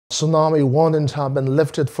tsunami warnings have been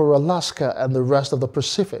lifted for Alaska and the rest of the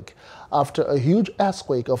Pacific after a huge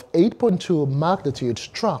earthquake of 8.2 magnitude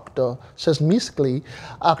struck the seismically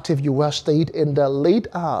active U.S. state in the late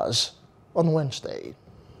hours on Wednesday.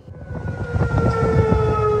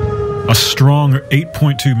 A strong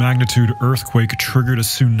 8.2 magnitude earthquake triggered a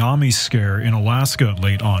tsunami scare in Alaska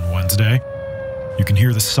late on Wednesday. You can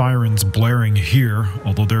hear the sirens blaring here,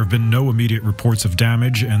 although there have been no immediate reports of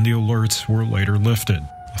damage and the alerts were later lifted.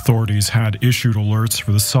 Authorities had issued alerts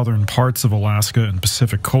for the southern parts of Alaska and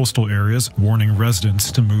Pacific coastal areas, warning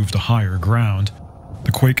residents to move to higher ground.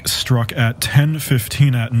 The quake struck at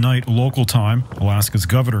 10:15 at night local time. Alaska's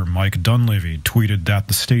Governor Mike Dunleavy tweeted that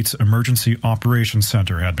the state's Emergency Operations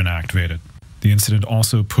Center had been activated. The incident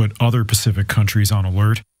also put other Pacific countries on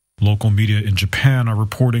alert. Local media in Japan are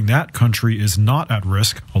reporting that country is not at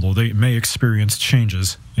risk, although they may experience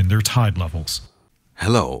changes in their tide levels.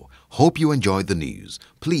 Hello, hope you enjoyed the news.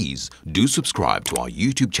 Please do subscribe to our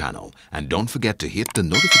YouTube channel and don't forget to hit the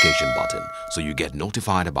notification button so you get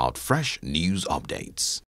notified about fresh news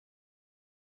updates.